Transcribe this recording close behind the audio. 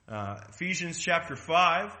Ephesians chapter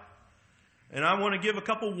 5. And I want to give a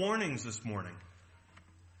couple warnings this morning.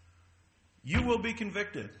 You will be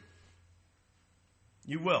convicted.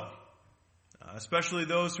 You will. Especially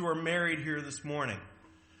those who are married here this morning.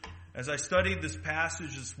 As I studied this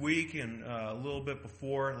passage this week and a little bit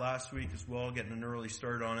before last week as well, getting an early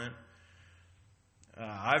start on it,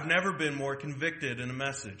 I've never been more convicted in a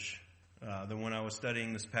message than when I was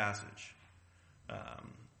studying this passage.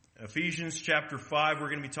 Ephesians chapter 5, we're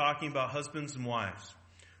going to be talking about husbands and wives.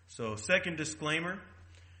 So, second disclaimer,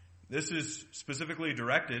 this is specifically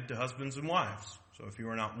directed to husbands and wives. So if you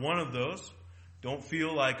are not one of those, don't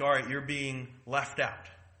feel like, all right, you're being left out.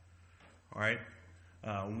 All right?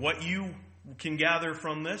 What you can gather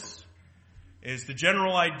from this is the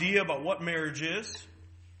general idea about what marriage is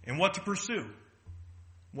and what to pursue,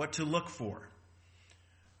 what to look for.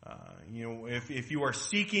 If you are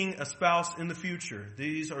seeking a spouse in the future,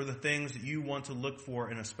 these are the things that you want to look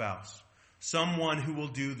for in a spouse. Someone who will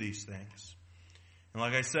do these things. And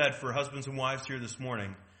like I said, for husbands and wives here this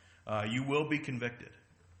morning, you will be convicted.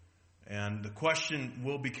 And the question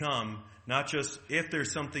will become not just if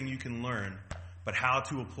there's something you can learn, but how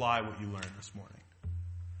to apply what you learned this morning.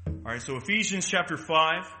 All right, so Ephesians chapter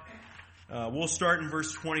 5, we'll start in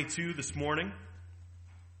verse 22 this morning.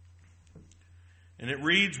 And it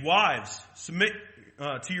reads, "Wives, submit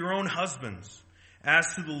to your own husbands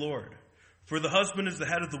as to the Lord. For the husband is the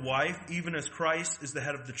head of the wife, even as Christ is the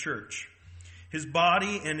head of the church, his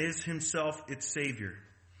body, and is himself its Savior.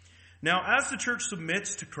 Now, as the church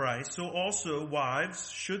submits to Christ, so also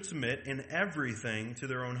wives should submit in everything to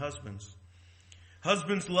their own husbands.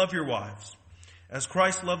 Husbands, love your wives, as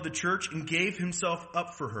Christ loved the church and gave himself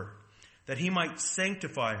up for her, that he might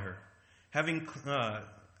sanctify her,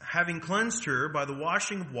 having cleansed her by the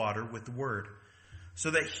washing of water with the word, so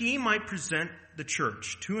that he might present the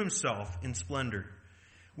church to himself in splendor,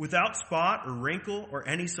 without spot or wrinkle or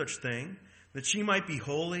any such thing, that she might be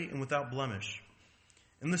holy and without blemish.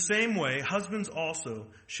 In the same way, husbands also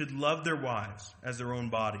should love their wives as their own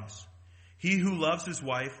bodies. He who loves his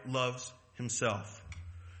wife loves himself.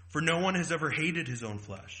 For no one has ever hated his own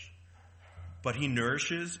flesh, but he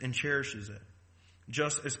nourishes and cherishes it,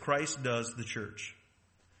 just as Christ does the church.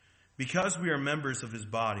 Because we are members of his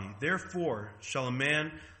body, therefore shall a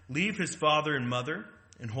man leave his father and mother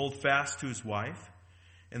and hold fast to his wife,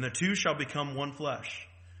 and the two shall become one flesh.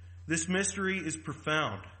 This mystery is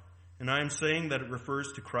profound, and I am saying that it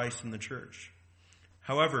refers to Christ and the church.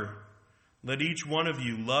 However, let each one of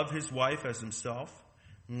you love his wife as himself,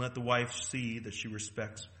 and let the wife see that she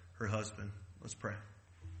respects her husband." Let's pray.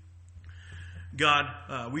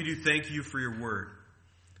 God, we do thank you for your word.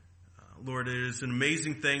 Lord, it is an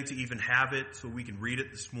amazing thing to even have it so we can read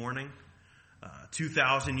it this morning.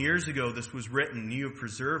 2,000 years ago, this was written, and you have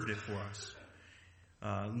preserved it for us.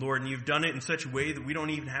 Lord, and you've done it in such a way that we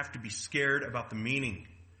don't even have to be scared about the meaning.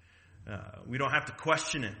 We don't have to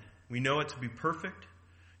question it. We know it to be perfect,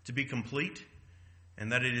 to be complete,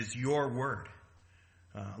 and that it is your word.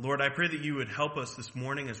 Lord, I pray that you would help us this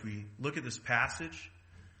morning as we look at this passage.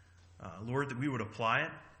 Lord, that we would apply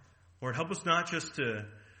it. Lord, help us not just to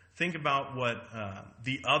think about what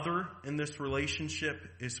the other in this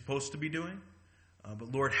relationship is supposed to be doing,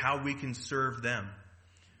 but Lord, how we can serve them.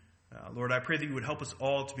 Lord, I pray that you would help us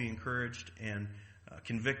all to be encouraged and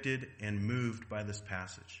convicted and moved by this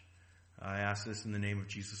passage. I ask this in the name of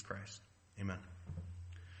Jesus Christ. Amen.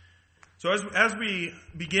 So as we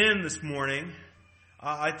begin this morning,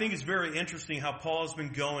 I think it's very interesting how Paul has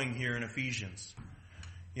been going here in Ephesians.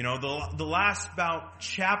 You know, the last about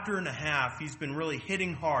chapter and a half, he's been really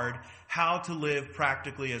hitting hard how to live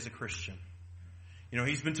practically as a Christian. You know,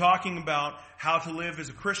 he's been talking about how to live as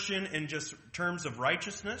a Christian in just terms of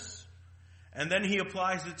righteousness. And then he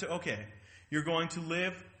applies it to, okay, you're going to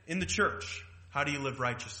live in the church. How do you live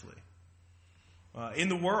righteously? In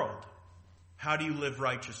the world, how do you live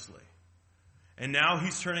righteously? And now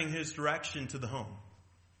he's turning his direction to the home.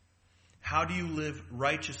 How do you live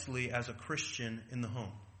righteously as a Christian in the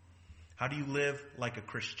home? How do you live like a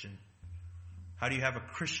Christian? How do you have a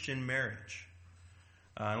Christian marriage?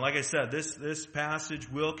 And like I said, this passage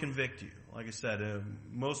will convict you. Like I said,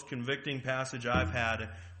 most convicting passage I've had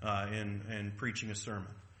in preaching a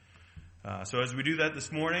sermon. So as we do that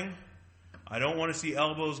this morning, I don't want to see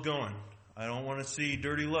elbows going. I don't want to see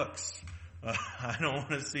dirty looks. I don't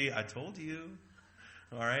want to see, I told you.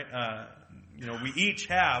 All right? We each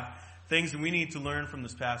have things that we need to learn from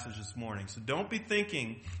this passage this morning. So don't be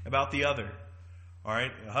thinking about the other. All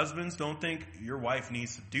right? Husbands, don't think your wife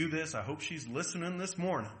needs to do this. I hope she's listening this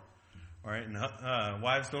morning. All right? And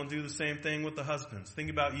wives, don't do the same thing with the husbands. Think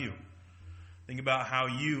about you. Think about how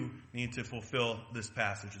you need to fulfill this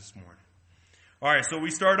passage this morning. All right, so we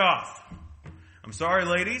start off. I'm sorry,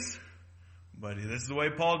 ladies, but this is the way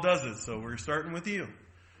Paul does it, so we're starting with you.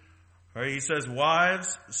 All right, he says,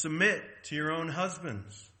 wives, submit to your own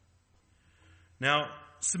husbands. Now,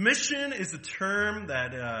 submission is a term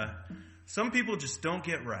that some people just don't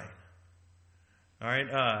get right. All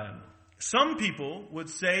right, some people would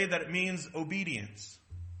say that it means obedience.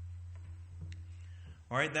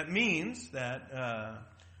 All right, that means that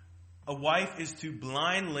a wife is to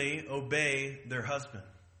blindly obey their husband.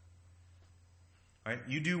 All right,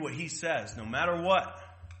 you do what he says, no matter what.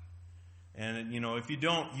 And, if you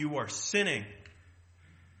don't, you are sinning.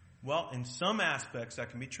 Well, in some aspects, that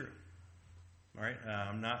can be true. All right,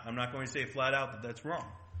 I'm not going to say flat out that that's wrong.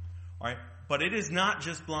 All right, but it is not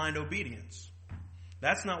just blind obedience.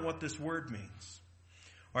 That's not what this word means.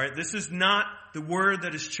 All right, this is not the word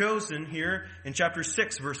that is chosen here in chapter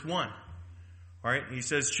 6, verse 1. All right, he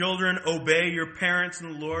says, children, obey your parents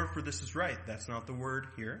in the Lord, for this is right. That's not the word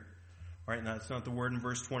here. All right, that's not the word in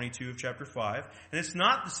verse 22 of chapter 5. And it's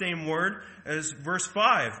not the same word as verse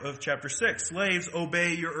 5 of chapter 6. Slaves,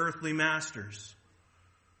 obey your earthly masters.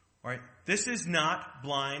 All right, this is not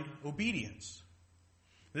blind obedience.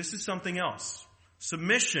 This is something else.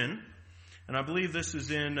 Submission. And I believe this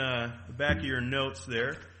is in the back of your notes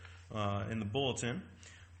there in the bulletin.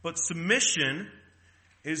 But submission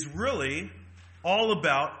is really all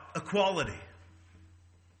about equality.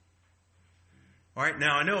 All right,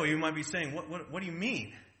 now I know you might be saying, what do you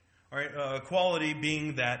mean? All right, equality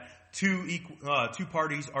being that two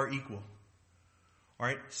parties are equal. All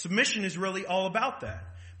right, submission is really all about that.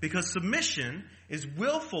 Because submission is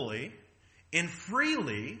willfully and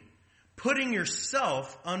freely putting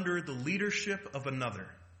yourself under the leadership of another.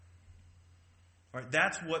 All right,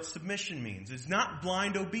 that's what submission means. It's not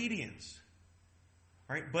blind obedience.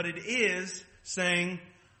 All right, but it is saying,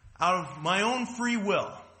 out of my own free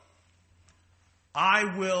will,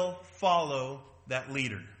 I will follow that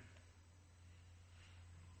leader.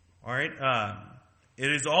 All right,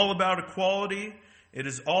 it is all about equality. It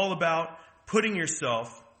is all about putting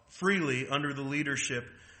yourself freely under the leadership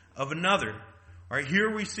of another. All right,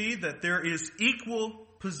 here we see that there is equal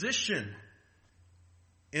position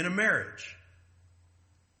in a marriage.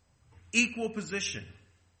 Equal position.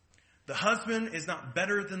 The husband is not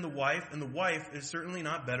better than the wife, and the wife is certainly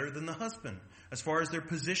not better than the husband as far as their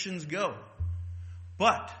positions go.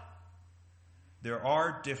 But there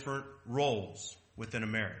are different roles within a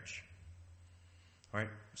marriage. All right,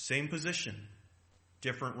 same position,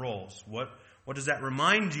 different roles. What does that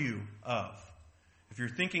remind you of? If you're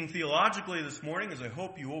thinking theologically this morning, as I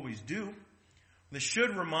hope you always do, this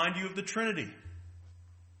should remind you of the Trinity.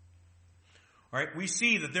 All right, we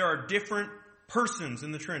see that there are different persons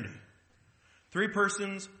in the Trinity. 3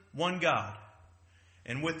 persons, 1 God.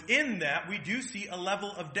 And within that, we do see a level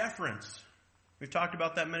of deference. We've talked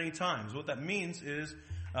about that many times. What that means is,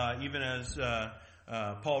 even as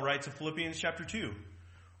Paul writes in Philippians chapter 2,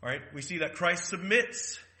 all right, we see that Christ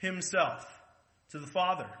submits himself to the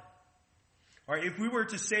Father. All right, if we were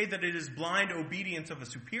to say that it is blind obedience of a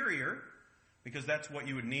superior, because that's what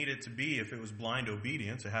you would need it to be if it was blind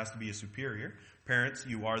obedience, it has to be a superior. Parents,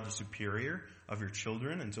 you are the superior of your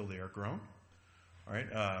children until they are grown. All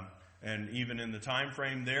right, and even in the time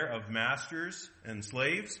frame there of masters and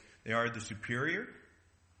slaves, they are the superior.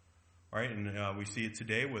 All right, and we see it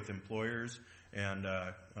today with employers and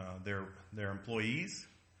their employees.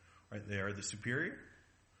 All right, they are the superior.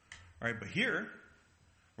 All right, but here,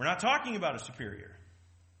 we're not talking about a superior.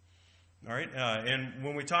 All right, and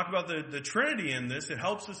when we talk about the Trinity in this, it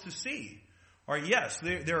helps us to see. All right, yes,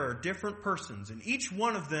 there are different persons, and each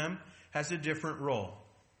one of them has a different role.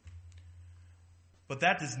 But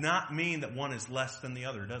that does not mean that one is less than the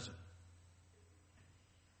other, does it?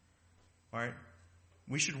 All right,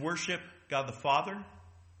 we should worship God the Father,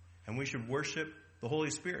 and we should worship the Holy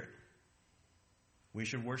Spirit. We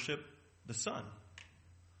should worship the Son.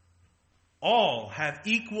 All have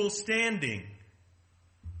equal standing.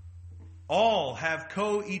 All have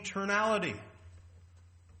co-eternality.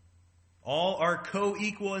 All are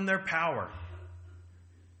co-equal in their power.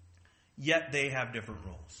 Yet they have different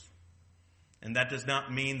roles. And that does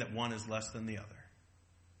not mean that one is less than the other.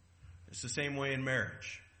 It's the same way in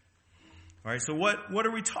marriage. All right, so what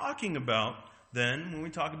are we talking about then when we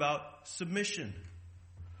talk about submission?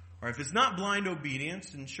 All right, if it's not blind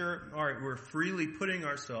obedience, and sure, all right, we're freely putting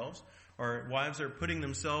ourselves, or wives are putting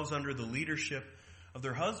themselves under the leadership of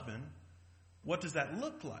their husband, what does that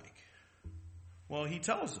look like? Well, he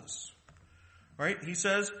tells us. All right, he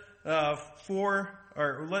says, let's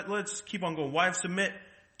keep on going. Wives, submit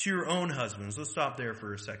to your own husbands. Let's stop there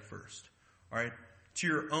for a sec first. All right, to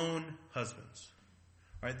your own husbands.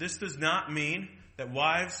 All right, this does not mean that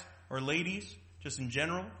wives or ladies, just in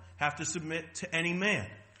general, have to submit to any man.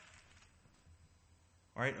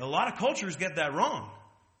 All right, a lot of cultures get that wrong.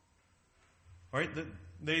 All right,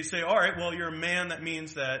 they say, all right, well, you're a man, that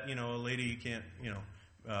means that, a lady can't,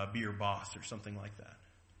 be your boss or something like that.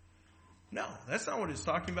 No, that's not what it's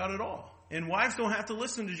talking about at all. And wives don't have to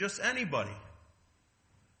listen to just anybody,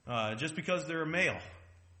 just because they're a male.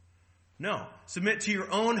 No, submit to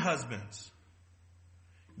your own husbands.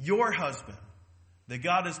 Your husband that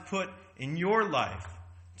God has put in your life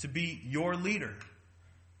to be your leader.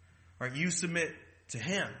 All right, you submit to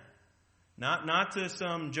him. Not to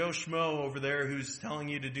some Joe Schmo over there who's telling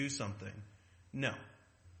you to do something. No.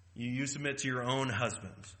 You submit to your own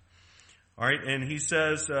husbands. All right, and he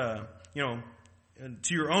says, to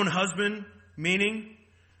your own husband, meaning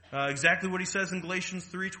exactly what he says in Galatians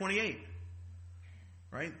 3:28.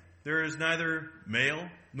 Right? There is neither male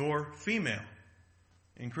nor female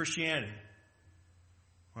in Christianity.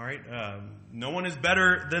 All right? No one is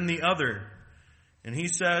better than the other. And he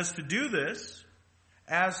says to do this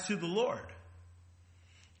as to the Lord.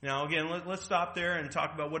 Now, again, let's stop there and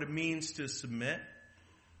talk about what it means to submit.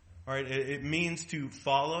 All right? It means to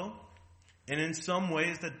follow. And in some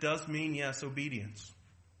ways, that does mean, yes, obedience.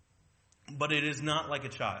 But it is not like a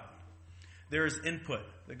child. There is input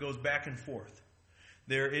that goes back and forth.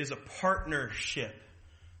 There is a partnership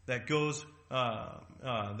that goes,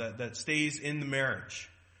 that stays in the marriage.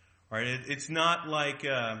 All right? It's not like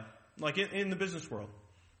in the business world.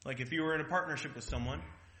 Like if you were in a partnership with someone,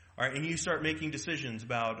 all right, and you start making decisions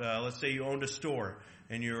about, let's say you owned a store,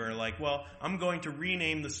 and you're like, well, I'm going to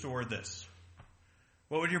rename the store this.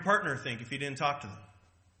 What would your partner think if you didn't talk to them?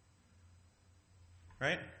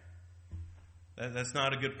 Right? That's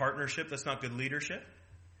not a good partnership. That's not good leadership.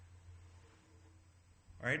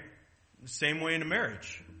 All right? The same way in a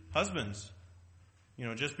marriage. Husbands,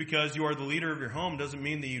 just because you are the leader of your home doesn't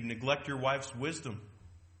mean that you neglect your wife's wisdom.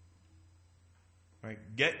 Right?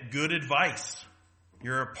 Get good advice.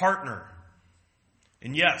 You're a partner.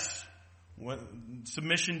 And yes,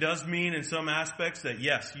 submission does mean in some aspects that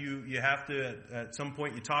yes, you have to, at some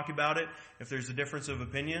point you talk about it. If there's a difference of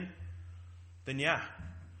opinion, then yeah,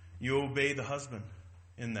 you obey the husband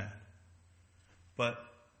in that. But,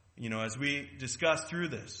 as we discuss through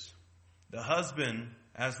this, the husband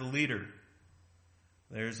as the leader,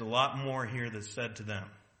 there's a lot more here that's said to them.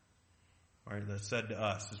 All right, that's said to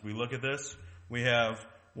us. As we look at this, we have,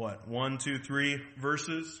 1, 2, 3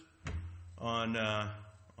 verses on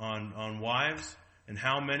wives, and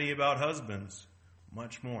how many about husbands?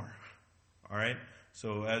 Much more. All right?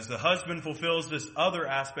 So as the husband fulfills this other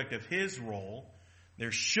aspect of his role,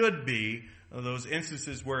 there should be those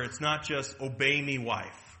instances where it's not just obey me,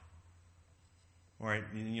 wife. All right?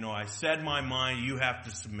 I said my mind, you have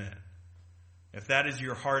to submit. If that is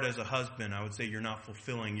your heart as a husband, I would say you're not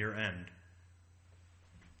fulfilling your end.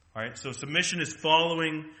 All right? So submission is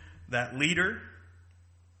following that leader.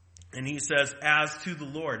 And he says, as to the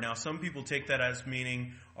Lord. Now, some people take that as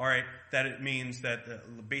meaning, all right, that it means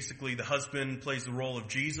that basically the husband plays the role of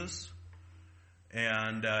Jesus.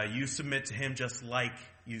 And you submit to him just like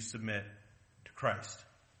you submit to Christ.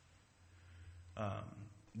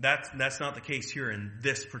 That's not the case here in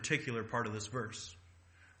this particular part of this verse.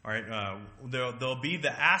 All right, there'll be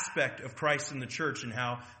the aspect of Christ in the church and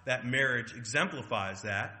how that marriage exemplifies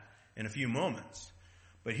that in a few moments.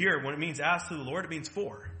 But here, when it means as to the Lord, it means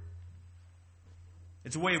for.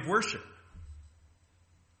 It's a way of worship.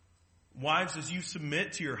 Wives, as you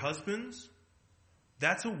submit to your husbands,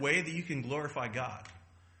 that's a way that you can glorify God.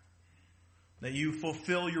 That you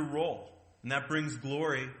fulfill your role. And that brings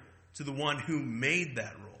glory to the one who made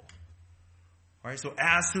that role. All right, so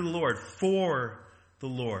as to the Lord, for the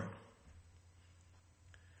Lord.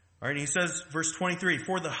 All right, and he says, verse 23,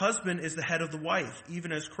 for the husband is the head of the wife,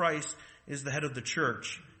 even as Christ is the head of the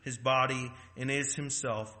church, his body, and is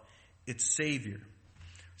himself its Savior.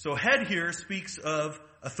 So head here speaks of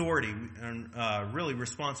authority and really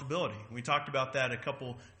responsibility. We talked about that a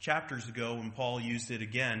couple chapters ago when Paul used it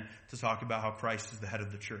again to talk about how Christ is the head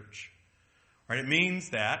of the church. All right, it means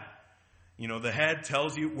that, the head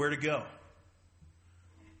tells you where to go.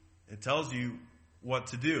 It tells you what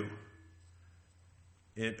to do.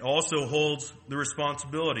 It also holds the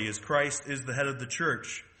responsibility as Christ is the head of the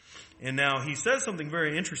church. And now he says something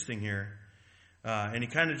very interesting here. And he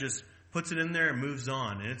kind of just puts it in there and moves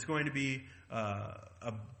on. And it's going to be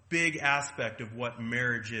a big aspect of what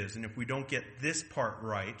marriage is. And if we don't get this part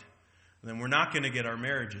right, then we're not going to get our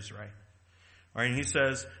marriages right. All right, and he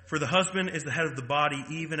says, for the husband is the head of the body,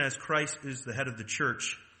 even as Christ is the head of the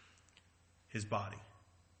church, his body.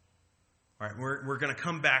 All right, we're going to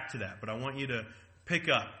come back to that, but I want you to pick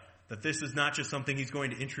up that this is not just something he's going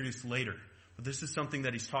to introduce later, but this is something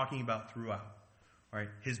that he's talking about throughout. All right,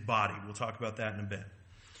 his body. We'll talk about that in a bit.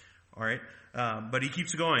 All right, but he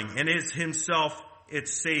keeps going, and is himself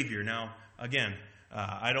its Savior. Now, again,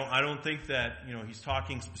 I don't think that he's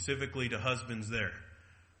talking specifically to husbands there.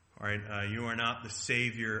 All right, you are not the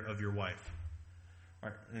Savior of your wife. All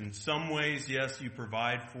right, in some ways, yes, you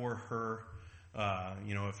provide for her.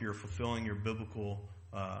 If you're fulfilling your biblical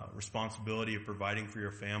responsibility of providing for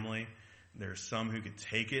your family, there's some who could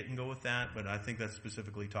take it and go with that, but I think that's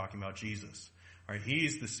specifically talking about Jesus. All right,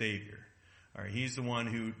 he's the Savior. All right, he's the one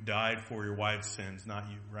who died for your wife's sins, not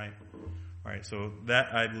you, right? All right, so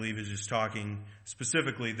that, I believe, is just talking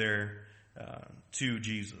specifically there to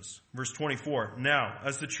Jesus. Verse 24, now,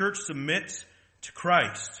 as the church submits to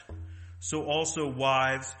Christ, so also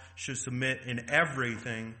wives should submit in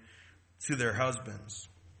everything to their husbands.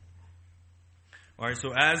 All right,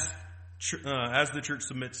 so as the church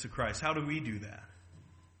submits to Christ, how do we do that?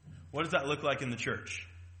 What does that look like in the church?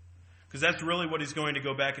 Because that's really what he's going to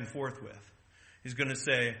go back and forth with. He's going to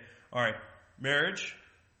say, all right, marriage,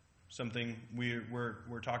 something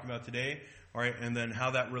we're talking about today, all right, and then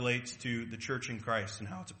how that relates to the church in Christ and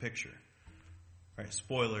how it's a picture. All right,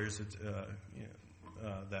 spoilers, it's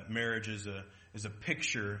that marriage is a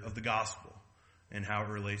picture of the gospel and how it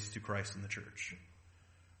relates to Christ and the church.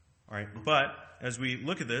 All right, but as we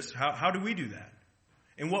look at this, how do we do that?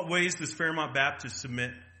 In what ways does Fairmont Baptist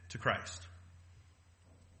submit to Christ?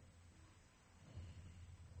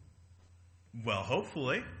 Well,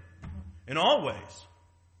 hopefully, in all ways.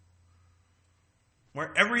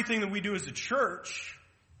 Where everything that we do as a church,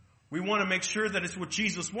 we want to make sure that it's what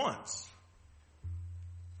Jesus wants.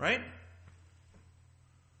 Right?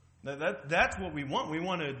 That's what we want. We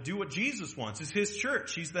want to do what Jesus wants. It's his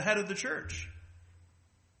church. He's the head of the church.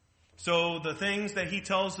 So the things that he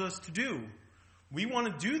tells us to do, we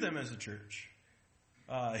want to do them as a church.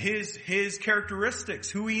 His characteristics,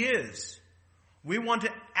 who he is. We want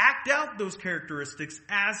to act out those characteristics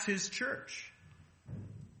as his church.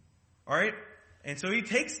 All right? And so he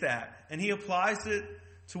takes that and he applies it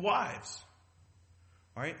to wives.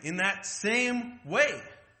 All right? In that same way,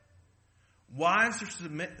 wives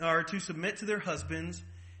are to submit to their husbands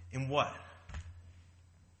in what?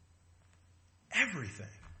 Everything.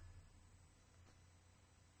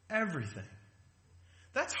 Everything.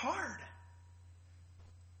 That's hard.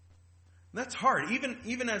 That's hard.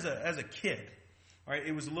 Even as a kid. All right,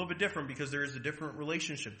 it was a little bit different because there is a different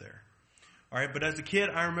relationship there. All right, but as a kid,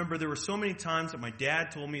 I remember there were so many times that my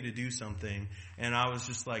dad told me to do something, and I was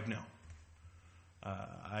just like, no.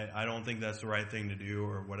 I don't think that's the right thing to do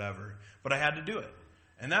or whatever. But I had to do it.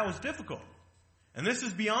 And that was difficult. And this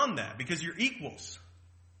is beyond that because you're equals.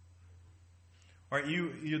 All right,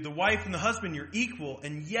 you the wife and the husband, you're equal,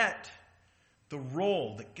 and yet the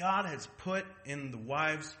role that God has put in the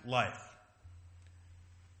wife's life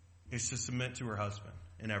is to submit to her husband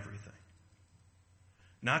in everything.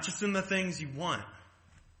 Not just in the things you want.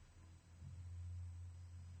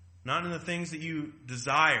 Not in the things that you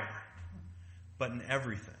desire, but in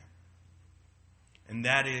everything. And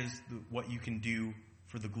that is what you can do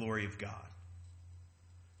for the glory of God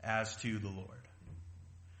as to the Lord.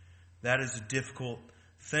 That is a difficult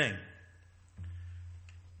thing.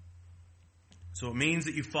 So it means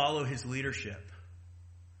that you follow his leadership.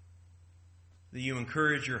 That you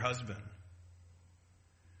encourage your husband.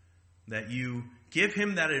 That you give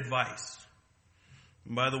him that advice.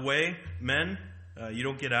 And by the way, men, you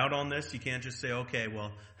don't get out on this. You can't just say, okay,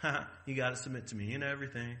 well, you got to submit to me and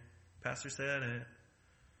everything. Pastor said it.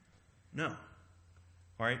 No.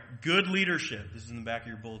 All right. Good leadership. This is in the back of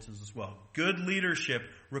your bulletins as well. Good leadership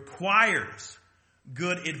requires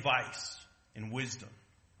good advice and wisdom.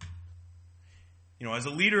 As a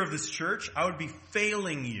leader of this church, I would be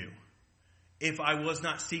failing you if I was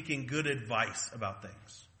not seeking good advice about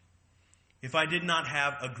things. If I did not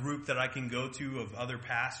have a group that I can go to of other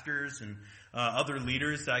pastors and other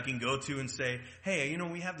leaders that I can go to and say, hey,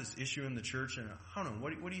 we have this issue in the church, and I don't know,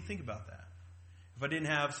 what do you think about that? If I didn't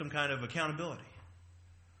have some kind of accountability.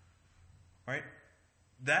 All right?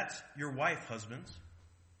 That's your wife, husbands.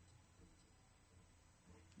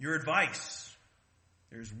 Your advice.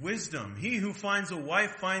 There's wisdom. He who finds a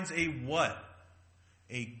wife finds a what?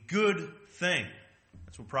 A good thing.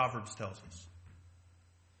 That's what Proverbs tells us.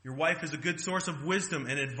 Your wife is a good source of wisdom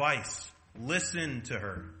and advice. Listen to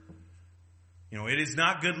her. It is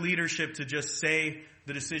not good leadership to just say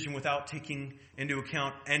the decision without taking into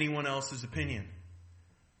account anyone else's opinion.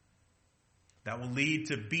 That will lead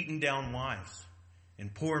to beaten down wives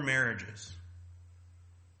and poor marriages.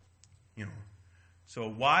 So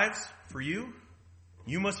wives, for you,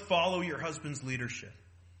 you must follow your husband's leadership.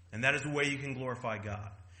 And that is the way you can glorify God.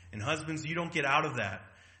 And husbands, you don't get out of that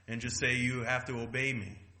and just say you have to obey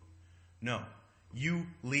me. No, you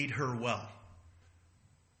lead her well.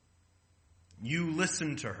 You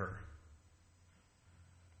listen to her.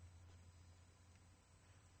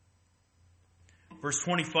 Verse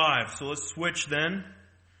 25, so let's switch then.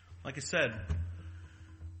 Like I said,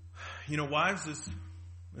 wives,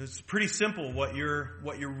 it's pretty simple what your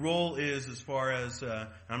role is as far as,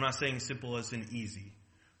 I'm not saying simple as in easy.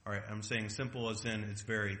 All right, I'm saying simple as in it's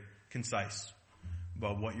very concise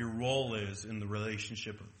about what your role is in the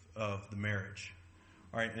relationship of the marriage.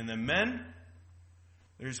 All right, and then men,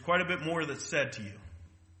 there's quite a bit more that's said to you.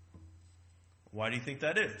 Why do you think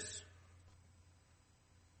that is?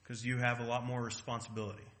 Because you have a lot more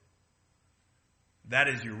responsibility. That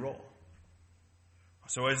is your role.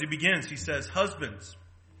 So as he begins, he says, husbands,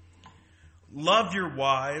 love your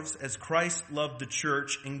wives as Christ loved the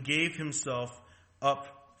church and gave himself up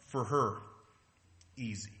for her.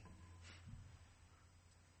 Easy.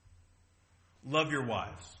 Love your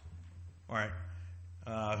wives. All right.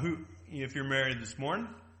 If you're married this morning,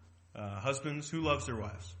 husbands, who loves their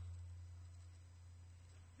wives?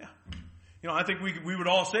 Yeah. I think we would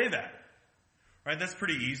all say that. Right? That's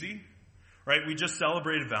pretty easy. Right? We just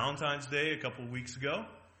celebrated Valentine's Day a couple of weeks ago.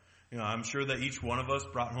 I'm sure that each one of us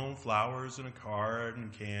brought home flowers and a card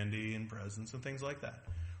and candy and presents and things like that.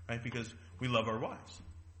 Right? Because we love our wives.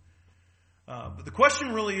 But the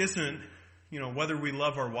question really isn't, whether we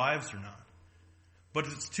love our wives or not. But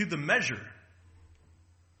it's to the measure.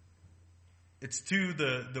 It's to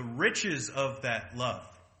the riches of that love.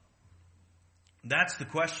 That's the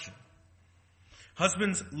question.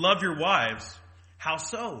 Husbands, love your wives. How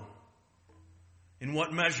so? In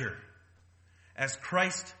what measure? As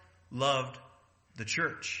Christ loved the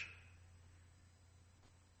church.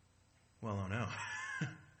 Well, oh no.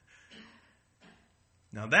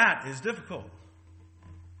 Now that is difficult.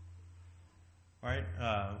 All right?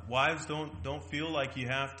 Wives, don't feel like you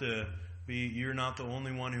have to you're not the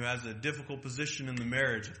only one who has a difficult position in the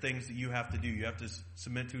marriage of things that you have to do. You have to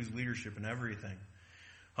submit to his leadership and everything.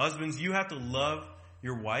 Husbands, you have to love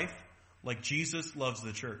your wife like Jesus loves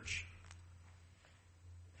the church.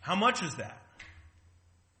 How much is that?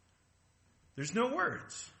 There's no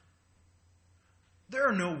words. There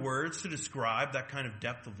are no words to describe that kind of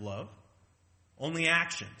depth of love. Only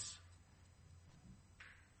actions.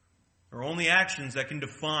 Or only actions that can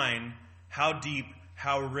define how deep,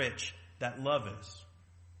 how rich that love is.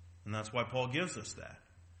 And that's why Paul gives us that.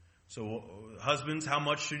 So, husbands, how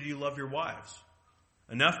much should you love your wives?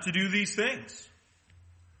 Enough to do these things.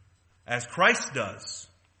 As Christ does.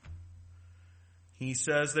 He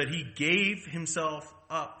says that he gave himself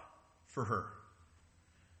up for her.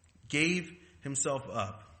 Gave himself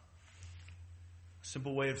up. A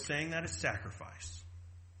simple way of saying that is sacrifice.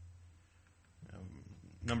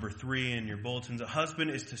 Number 3 in your bulletins, a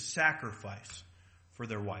husband is to sacrifice for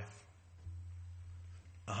their wife.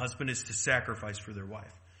 A husband is to sacrifice for their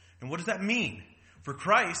wife. And what does that mean? For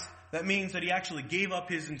Christ, that means that he actually gave up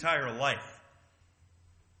his entire life.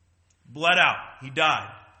 Bled out. He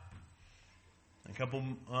died.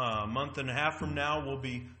 A month and a half from now, we'll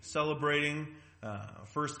be celebrating,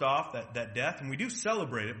 first off, that death. And we do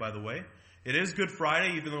celebrate it, by the way. It is Good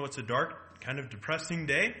Friday, even though it's a dark, kind of depressing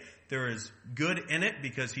day. There is good in it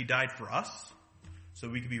because he died for us, so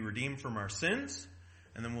we could be redeemed from our sins.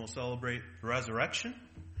 And then we'll celebrate the resurrection.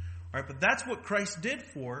 All right, but that's what Christ did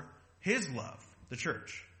for his love, the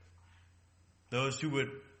church. Those who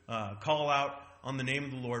would call out on the name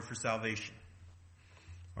of the Lord for salvation.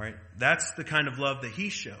 All right, that's the kind of love that he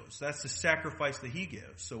shows. That's the sacrifice that he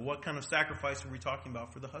gives. So what kind of sacrifice are we talking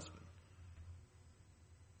about for the husband?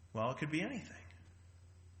 Well, it could be anything.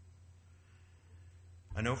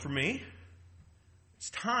 I know for me, it's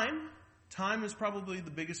time. Time is probably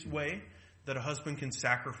the biggest way that a husband can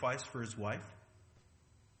sacrifice for his wife.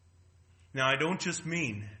 Now, I don't just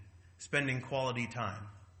mean spending quality time.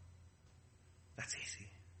 That's easy.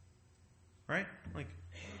 Right?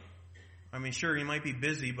 Sure, you might be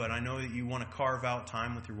busy, but I know that you want to carve out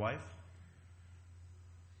time with your wife.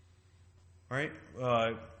 All right?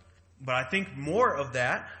 But I think more of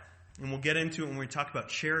that, and we'll get into it when we talk about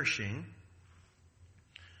cherishing,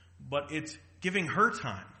 but it's giving her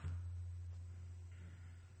time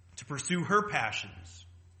to pursue her passions,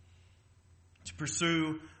 to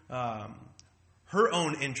pursue her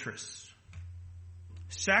own interests,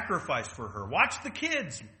 sacrifice for her. Watch the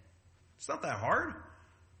kids. It's not that hard.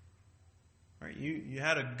 Right? You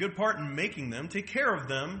had a good part in making them. Take care of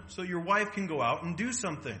them so your wife can go out and do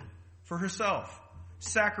something for herself.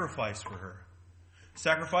 Sacrifice for her.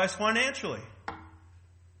 sacrifice financially.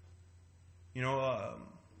 You know,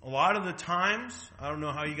 a lot of the times, I don't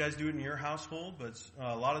know how you guys do it in your household, but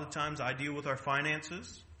a lot of the times I deal with our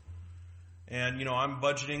finances. And, you know, I'm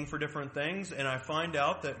budgeting for different things, and I find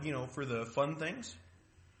out that, you know, for the fun things,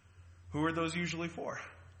 who are those usually for?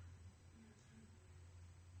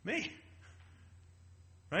 Me.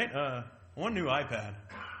 Right? One new iPad,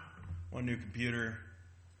 one new computer.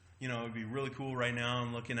 You know, it would be really cool right now.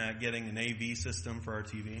 I'm looking at getting an AV system for our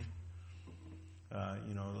TV.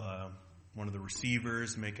 One of the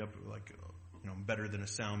receivers make up better than a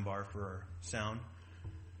sound bar for our sound.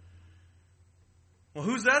 Well,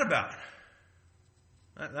 who's that about?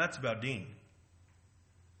 That's about Dean.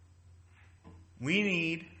 We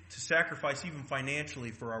need to sacrifice even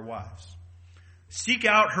financially for our wives. Seek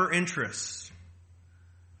out her interests.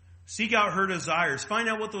 Seek out her desires. Find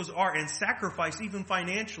out what those are and sacrifice even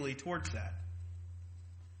financially towards that.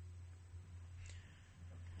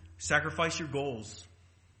 Sacrifice your goals.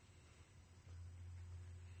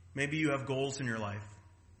 Maybe you have goals in your life.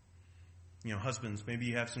 You know, husbands, maybe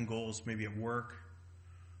you have some goals, maybe at work,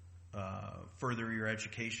 further your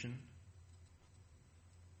education.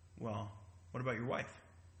 Well, what about your wife?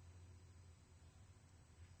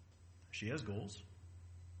 She has goals.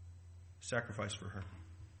 Sacrifice for her.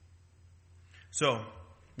 So,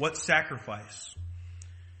 what sacrifice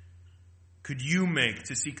could you make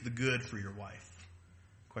to seek the good for your wife?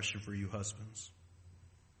 Question for you husbands.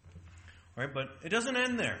 All right, but it doesn't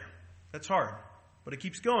end there. That's hard. But it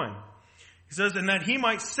keeps going. He says, and that he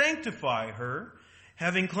might sanctify her,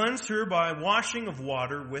 having cleansed her by washing of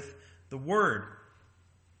water with the word.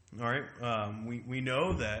 All right, we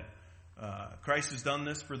know that Christ has done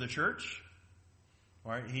this for the church.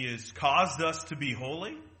 All right, he has caused us to be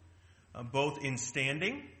holy, both in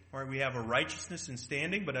standing. All right, we have a righteousness in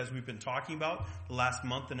standing, but as we've been talking about the last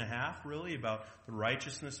month and a half, really, about the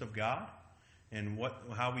righteousness of God and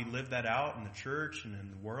how we live that out in the church and in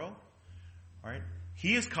the world. All right,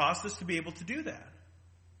 he has caused us to be able to do that,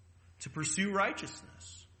 to pursue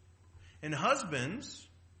righteousness. And husbands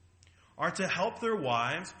are to help their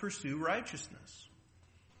wives pursue righteousness,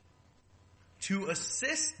 to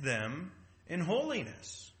assist them in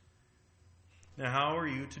holiness. Now, how are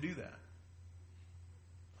you to do that?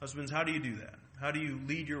 Husbands, how do you do that? How do you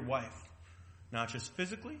lead your wife? Not just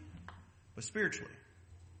physically, but spiritually.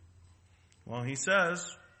 Well, he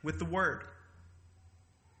says, with the word.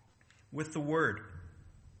 With the word.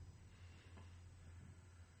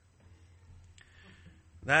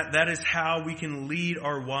 That is how we can lead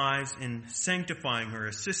our wives in sanctifying her,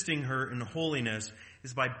 assisting her in holiness,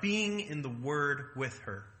 is by being in the word with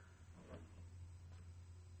her.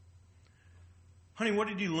 Honey, what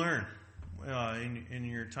did you learn in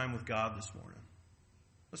your time with God this morning?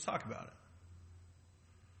 Let's talk about it.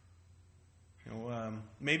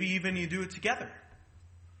 Maybe even you do it together.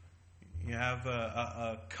 You have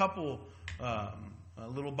a couple, a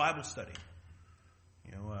little Bible study.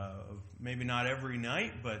 Maybe not every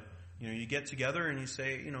night, but you get together and you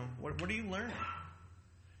say, what are you learning?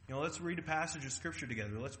 Let's read a passage of Scripture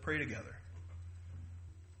together. Let's pray together.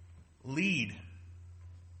 Lead.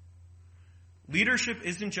 Leadership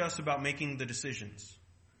isn't just about making the decisions.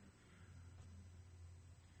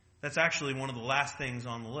 That's actually one of the last things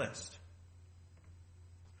on the list.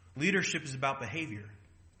 Leadership is about behavior.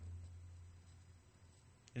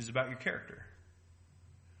 It is about your character.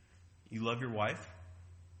 You love your wife.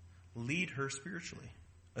 Lead her spiritually.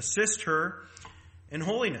 Assist her in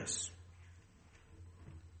holiness.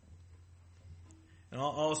 And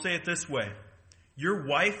I'll say it this way. Your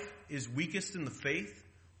wife is weakest in the faith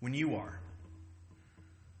when you are.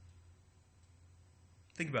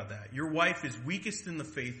 Think about that. Your wife is weakest in the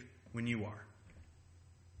faith when you are.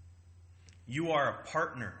 You are a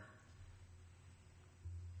partner.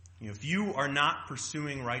 If you are not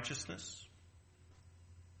pursuing righteousness,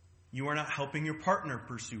 you are not helping your partner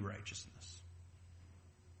pursue righteousness.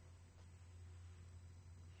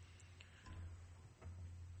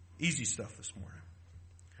 Easy stuff this morning.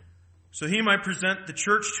 So he might present the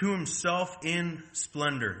church to himself in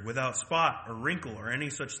splendor, without spot or wrinkle or any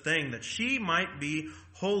such thing, that she might be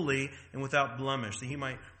holy and without blemish, that he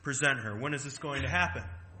might present her. When is this going to happen?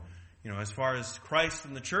 As far as Christ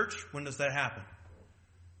and the church, when does that happen?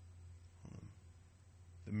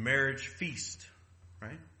 The marriage feast,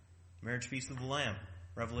 right? Marriage feast of the Lamb,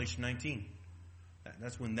 Revelation 19.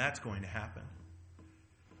 That's when that's going to happen.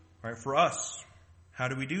 All right, for us, how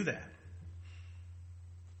do we do that?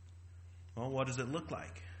 Well, what does it look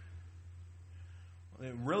like?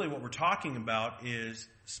 Really what we're talking about is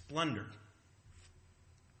splendor.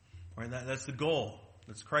 All right, that's the goal.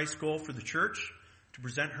 That's Christ's goal for the church. to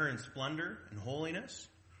present her in splendor and holiness.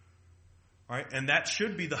 All right, and that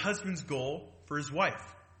should be the husband's goal for his wife.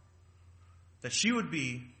 That she would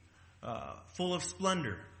be full of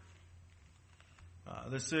splendor.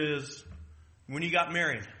 This is when you got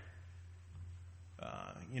married.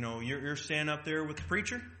 You're standing up there with the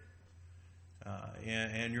preacher,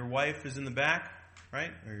 and your wife is in the back,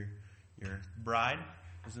 right? Or your bride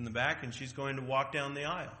is in the back, and she's going to walk down the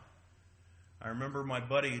aisle. I remember my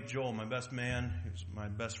buddy Joel, my best man, he was my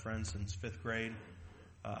best friend since 5th grade.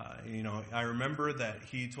 I remember that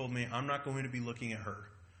he told me, I'm not going to be looking at her.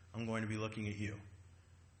 I'm going to be looking at you.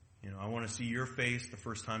 I want to see your face the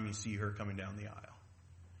first time you see her coming down the aisle.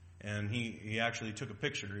 And he actually took a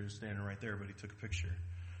picture. He was standing right there, but he took a picture,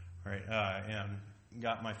 right? And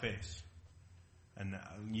got my face. And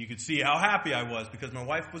you could see how happy I was because my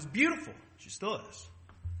wife was beautiful. She still is.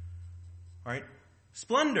 All right?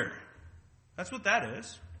 Splendor. That's what that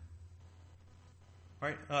is. All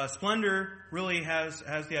right? Splendor really has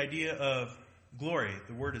the idea of glory.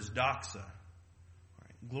 The word is doxa. All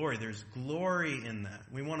right? Glory. There's glory in that.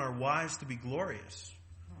 We want our wives to be glorious.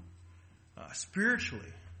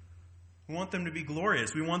 Spiritually. We want them to be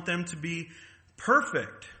glorious. We want them to be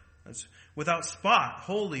perfect. That's without spot,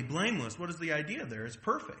 holy, blameless. What is the idea there? It's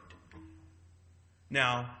perfect.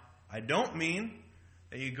 Now, I don't mean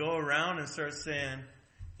that you go around and start saying,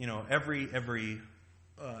 everything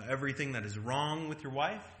that is wrong with your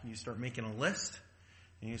wife. You start making a list,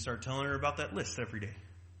 and you start telling her about that list every day.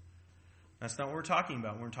 That's not what we're talking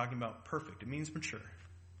about. We're talking about perfect. It means mature.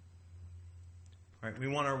 All right, we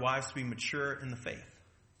want our wives to be mature in the faith.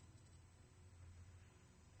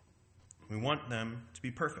 We want them to be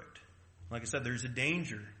perfect. Like I said, there's a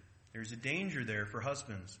danger. There's a danger there for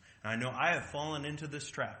husbands. And I know I have fallen into this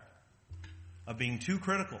trap of being too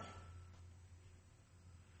critical,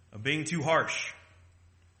 of being too harsh.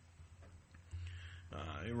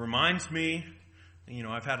 It reminds me,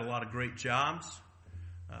 I've had a lot of great jobs.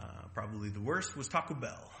 Probably the worst was Taco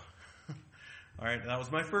Bell. All right, that was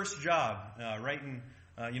my first job,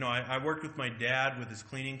 I worked with my dad with his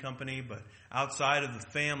cleaning company, but outside of the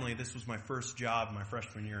family, this was my first job my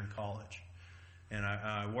freshman year in college. And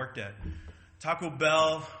I worked at Taco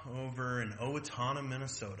Bell over in Owatonna,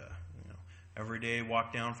 Minnesota. Every day,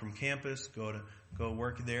 walk down from campus, go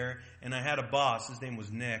work there. And I had a boss. His name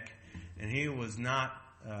was Nick, and he was not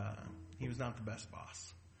the best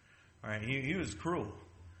boss. All right, he was cruel.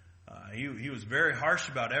 He was very harsh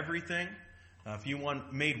about everything. If you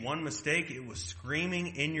made one mistake, it was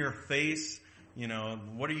screaming in your face,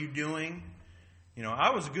 what are you doing?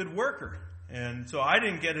 I was a good worker, and so I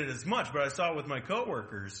didn't get it as much, but I saw it with my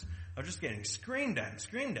coworkers. I was just getting screamed at,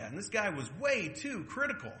 and this guy was way too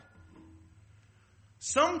critical.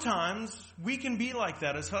 Sometimes we can be like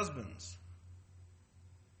that as husbands,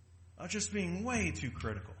 just being way too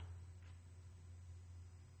critical.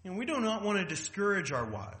 We do not want to discourage our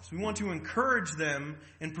wives. We want to encourage them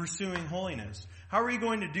in pursuing holiness. How are you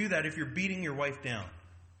going to do that if you're beating your wife down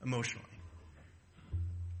emotionally?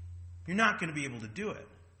 You're not going to be able to do it.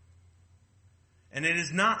 And it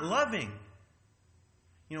is not loving.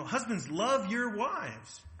 Husbands, love your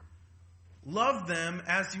wives. Love them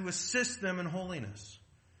as you assist them in holiness.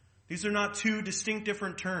 These are not two distinct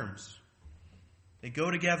different terms. They go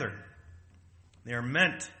together. They are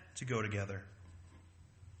meant to go together.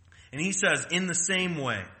 And he says, in the same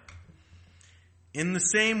way,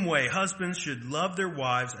 husbands should love their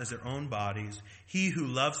wives as their own bodies. He who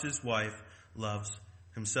loves his wife loves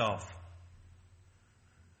himself.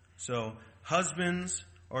 So, husbands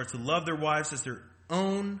are to love their wives as their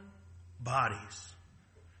own bodies.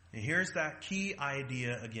 And here's that key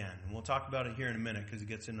idea again. And we'll talk about it here in a minute because it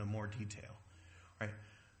gets into more detail. Right?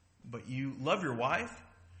 But you love your wife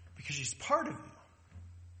because she's part of you.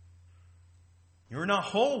 You're not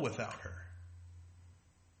whole without her.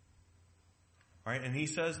 All right, and he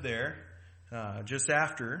says there, just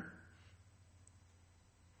after,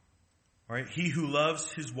 all right, he who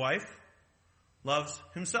loves his wife loves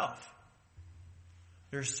himself.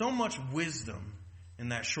 There's so much wisdom in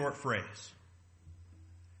that short phrase.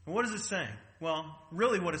 And what is it saying? Well,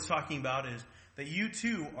 really what it's talking about is that you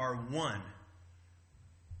two are one.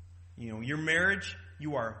 Your marriage,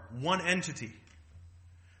 you are one entity.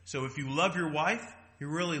 So if you love your wife, you're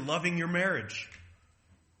really loving your marriage.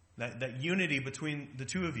 That unity between the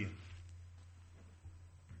two of you.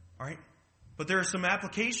 All right? But there are some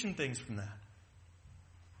application things from that.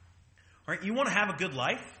 All right, you want to have a good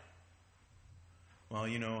life? Well,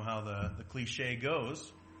 you know how the cliche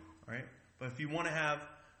goes, right? But if you want to have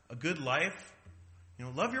a good life,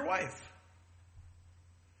 love your wife.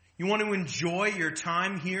 You want to enjoy your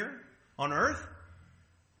time here on earth?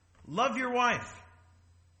 Love your wife.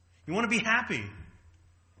 You want to be happy.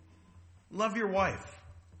 Love your wife.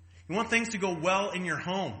 You want things to go well in your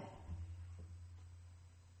home.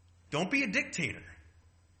 Don't be a dictator.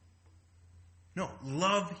 No,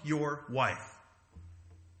 love your wife.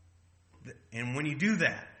 And when you do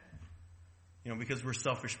that, because we're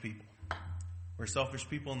selfish people. We're selfish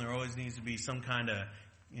people, and there always needs to be some kind of,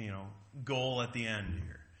 goal at the end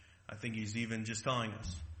here. I think he's even just telling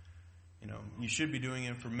us, you should be doing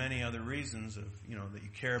it for many other reasons of, that you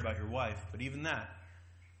care about your wife. But even that,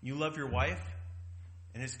 you love your wife,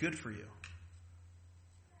 and it's good for you.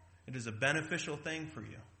 It is a beneficial thing for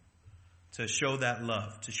you to show that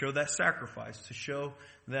love, to show that sacrifice, to show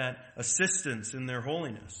that assistance in their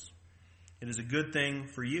holiness. It is a good thing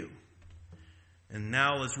for you. And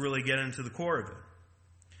now let's really get into the core of it.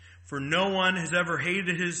 For no one has ever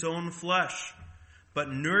hated his own flesh, but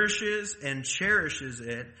nourishes and cherishes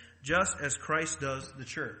it, just as Christ does the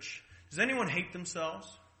church. Does anyone hate themselves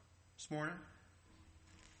this morning?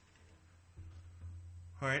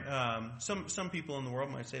 All right. Some people in the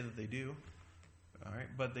world might say that they do. All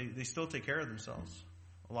right, but they still take care of themselves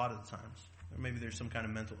a lot of the times. Or maybe there's some kind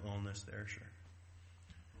of mental illness there, sure.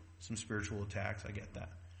 Some spiritual attacks, I get that.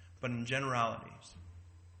 But in generalities,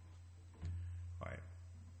 all right,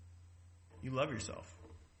 you love yourself.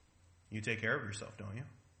 You take care of yourself, don't you?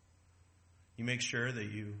 You make sure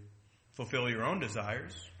that you fulfill your own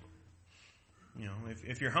desires.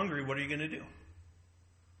 If you're hungry, what are you going to do?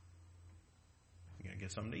 You're going to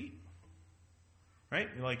get something to eat. Right?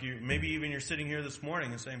 Maybe even you're sitting here this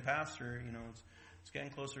morning and saying, Pastor, it's getting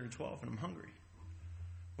closer to 12 and I'm hungry.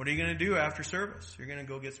 What are you going to do after service? You're going to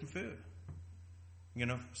go get some food. You're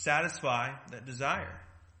going to satisfy that desire.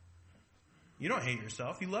 You don't hate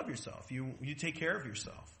yourself. You love yourself. You take care of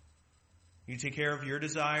yourself. You take care of your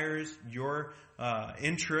desires, your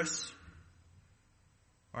interests.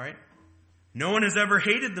 All right? No one has ever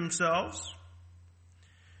hated themselves,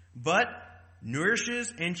 but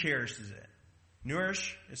nourishes and cherishes it.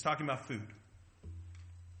 Nourish is talking about food.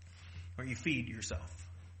 Or you feed yourself.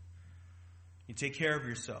 You take care of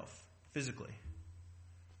yourself physically.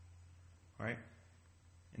 All right?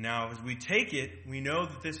 And now as we take it, we know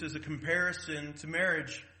that this is a comparison to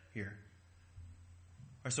marriage here.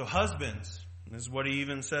 All right, so husbands, this is what he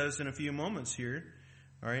even says in a few moments here.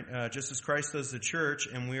 All right, just as Christ does the church,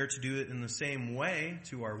 and we are to do it in the same way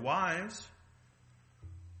to our wives.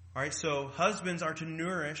 All right, so husbands are to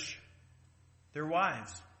nourish their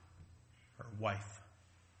wives, or wife.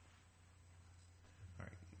 All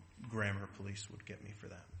right, grammar police would get me for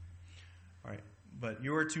that. All right, but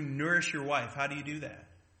you are to nourish your wife. How do you do that?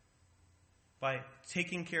 By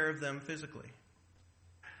taking care of them physically.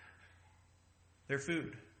 Their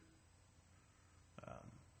food.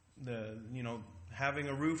 Having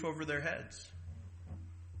a roof over their heads.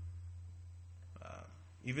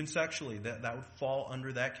 Even sexually, that would fall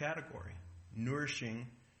under that category. Nourishing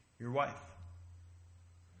your wife.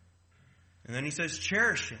 And then he says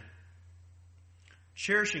cherishing.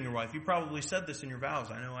 Cherishing your wife. You probably said this in your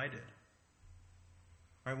vows. I know I did.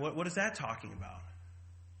 All right, what is that talking about?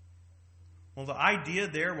 Well, the idea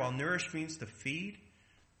there, while nourish means to feed,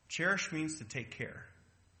 cherish means to take care.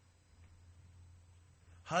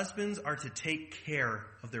 Husbands are to take care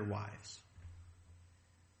of their wives.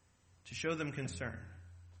 To show them concern.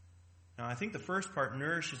 Now, I think the first part,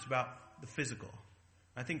 nourish, is about the physical.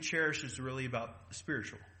 I think cherish is really about the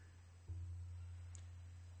spiritual.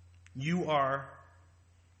 You are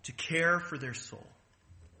to care for their soul.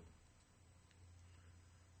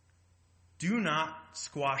 Do not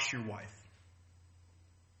squash your wife.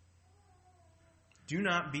 Do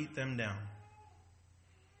not beat them down.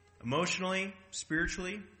 Emotionally,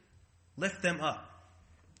 spiritually, lift them up.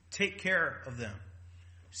 Take care of them.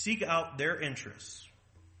 Seek out their interests.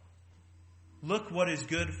 Look what is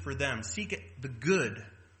good for them. Seek the good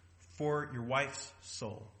for your wife's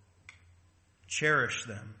soul. Cherish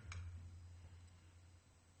them.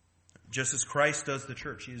 Just as Christ does the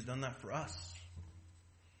church, He has done that for us.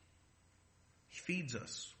 He feeds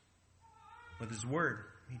us with His Word.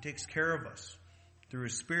 He takes care of us through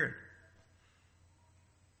His Spirit.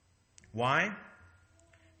 Why?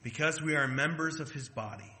 Because we are members of His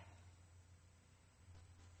body.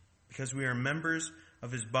 Because we are members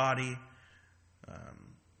of His body,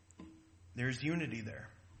 there's unity there.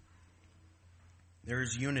 There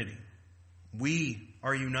is unity. We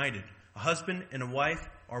are united. A husband and a wife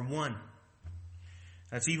are one.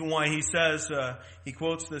 That's even why he says, he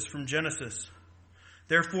quotes this from Genesis.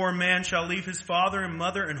 Therefore a man shall leave his father and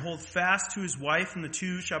mother and hold fast to his wife, and the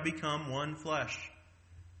two shall become one flesh.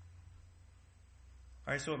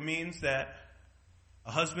 All right, so it means that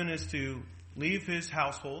a husband is to leave his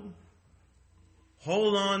household,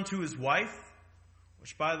 hold on to his wife,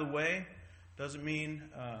 which, by the way, doesn't mean,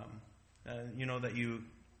 that you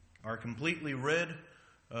are completely rid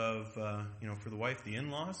of, for the wife, the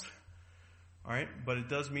in-laws. All right, but it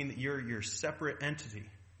does mean that you're your separate entity.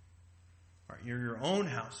 All right, you're your own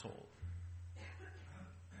household.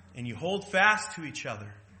 And you hold fast to each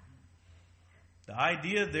other. The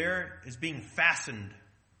idea there is being fastened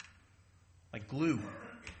like glue.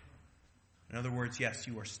 In other words, yes,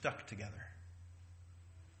 you are stuck together.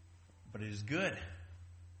 But it is good.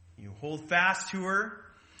 You hold fast to her,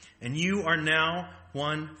 and you are now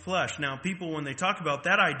one flesh. Now, people, when they talk about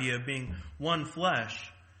that idea of being one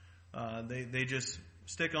flesh, they just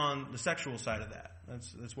stick on the sexual side of that.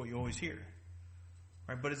 That's what you always hear.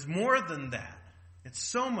 Right? But it's more than that. It's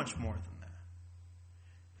so much more than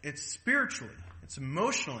that. It's spiritually. It's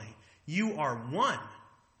emotionally. You are one.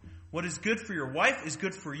 What is good for your wife is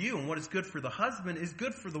good for you, and what is good for the husband is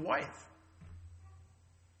good for the wife.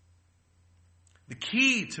 The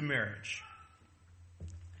key to marriage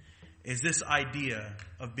is this idea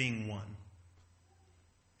of being one.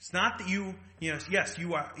 It's not that you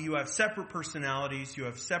have separate personalities, you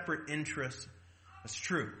have separate interests. That's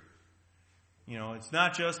true. It's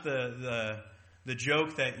not just the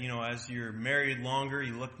joke that, as you're married longer,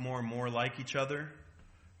 you look more and more like each other.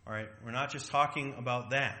 All right, we're not just talking about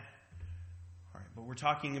that. All right, but we're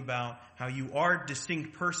talking about how you are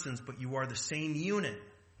distinct persons, but you are the same unit.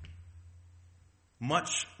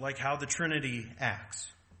 Much like how the Trinity acts.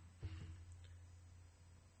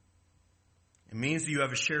 It means that you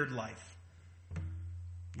have a shared life.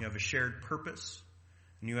 You have a shared purpose.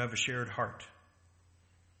 And you have a shared heart.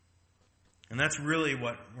 And that's really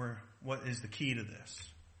what is the key to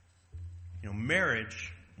this.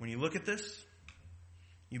 Marriage, when you look at this,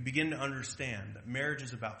 you begin to understand that marriage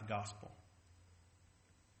is about the gospel.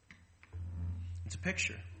 It's a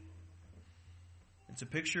picture. It's a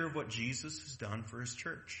picture of what Jesus has done for his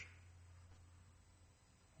church.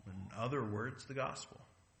 In other words, the gospel.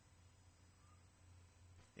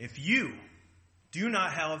 If you do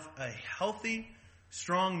not have a healthy,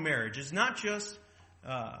 strong marriage, it's not just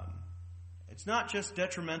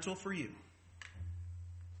detrimental for you.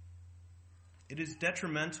 It is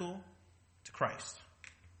detrimental to Christ.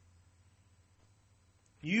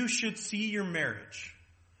 You should see your marriage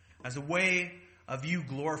as a way of you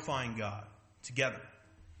glorifying God together.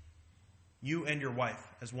 You and your wife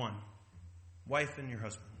as one. Wife and your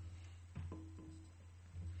husband.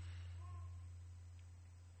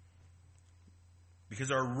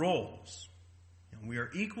 Because our roles, we are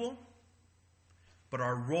equal, but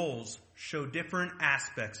our roles show different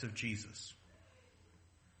aspects of Jesus.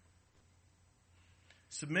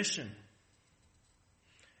 Submission.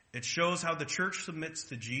 It shows how the church submits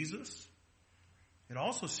to Jesus. It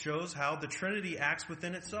also shows how the Trinity acts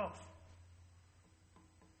within itself.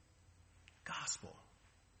 Gospel.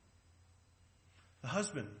 The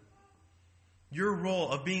husband. Your role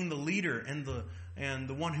of being the leader and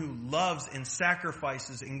the one who loves and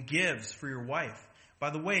sacrifices and gives for your wife. By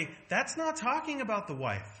the way, that's not talking about the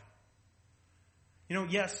wife.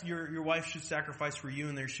 Yes, your wife should sacrifice for you,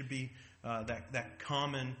 and there should be that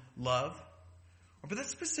common love. But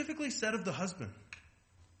that's specifically said of the husband.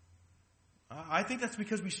 I think that's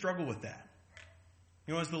because we struggle with that.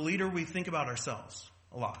 As the leader, we think about ourselves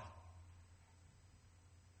a lot.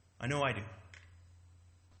 I know I do.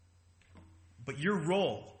 But your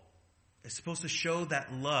role is supposed to show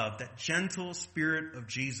that love, that gentle spirit of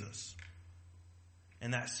Jesus,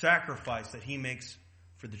 and that sacrifice that he makes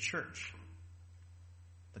for the church,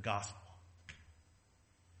 the gospel.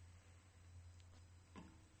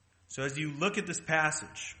 So as you look at this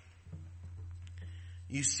passage,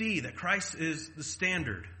 you see that Christ is the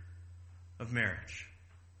standard of marriage.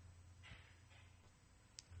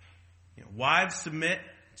 Wives, submit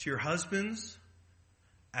to your husbands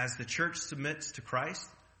as the church submits to Christ.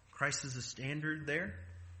 Christ is the standard there.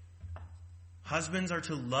 Husbands are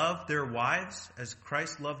to love their wives as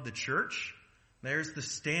Christ loved the church. There's the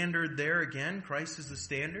standard there again. Christ is the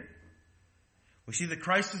standard. We see that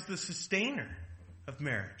Christ is the sustainer of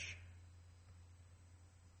marriage.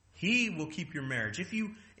 He will keep your marriage. If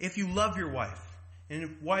you love your wife,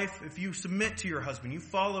 and if you submit to your husband, you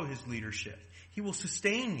follow his leadership, he will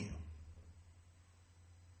sustain you.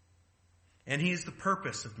 And he is the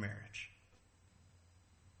purpose of marriage.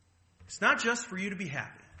 It's not just for you to be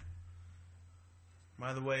happy.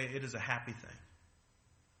 By the way, it is a happy thing.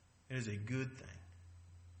 It is a good thing.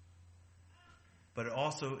 But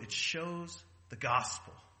it shows the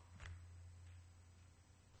gospel.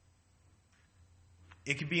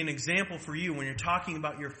 It could be an example for you when you're talking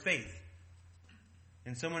about your faith.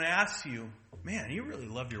 And someone asks you, man, you really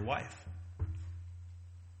love your wife.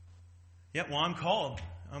 Yeah, well, I'm called.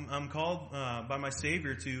 I'm called by my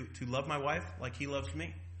Savior to love my wife like He loves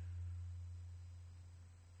me.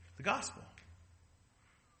 The gospel.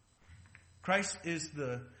 Christ is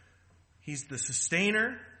He's the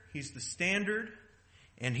sustainer, He's the standard,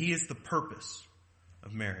 and He is the purpose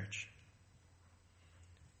of marriage.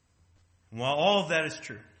 And while all of that is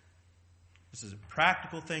true, this is a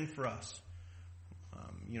practical thing for us.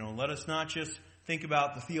 Let us not just think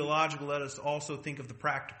about the theological, let us also think of the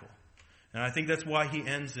practical. And I think that's why he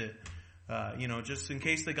ends it, just in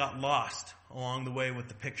case they got lost along the way with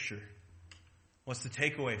the picture. What's the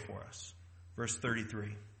takeaway for us? Verse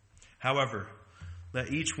 33. However,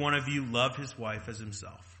 let each one of you love his wife as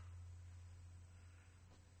himself.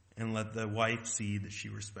 And let the wife see that she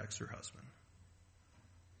respects her husband.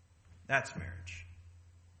 That's marriage.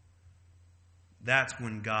 That's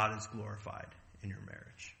when God is glorified in your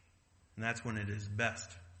marriage. And that's when it is best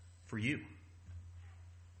for you.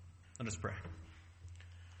 Let us pray.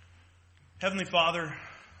 Heavenly Father,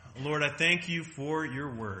 Lord, I thank you for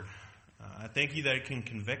your word. I thank you that it can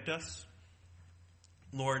convict us.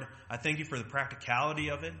 Lord, I thank you for the practicality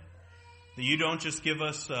of it. That you don't just give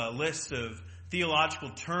us a list of theological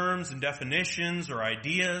terms and definitions or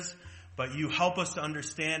ideas, but you help us to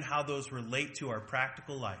understand how those relate to our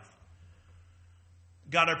practical life.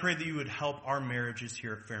 God, I pray that you would help our marriages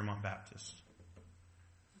here at Fairmont Baptist.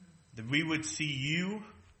 That we would see you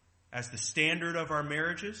as the standard of our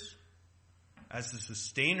marriages, as the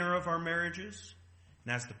sustainer of our marriages,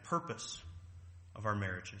 and as the purpose of our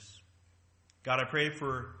marriages. God, I pray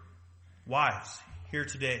for wives here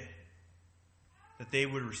today, that they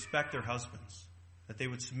would respect their husbands, that they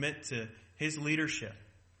would submit to his leadership.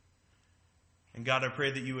 And God, I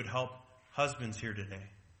pray that you would help husbands here today,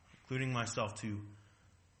 including myself, to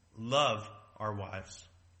love our wives.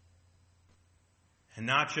 And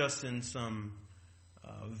not just in some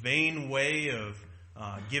vain way of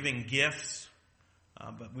giving gifts,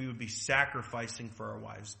 but we would be sacrificing for our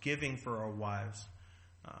wives, giving for our wives.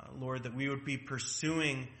 Lord, that we would be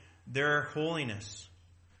pursuing their holiness,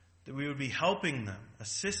 that we would be helping them,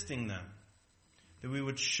 assisting them, that we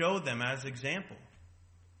would show them as example.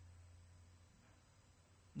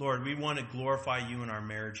 Lord, we want to glorify you in our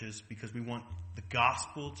marriages because we want the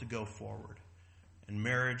gospel to go forward. And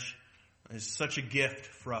marriage is such a gift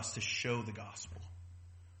for us to show the gospel.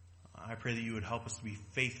 I pray that you would help us to be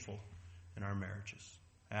faithful in our marriages.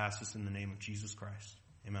 I ask this in the name of Jesus Christ.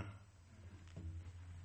 Amen.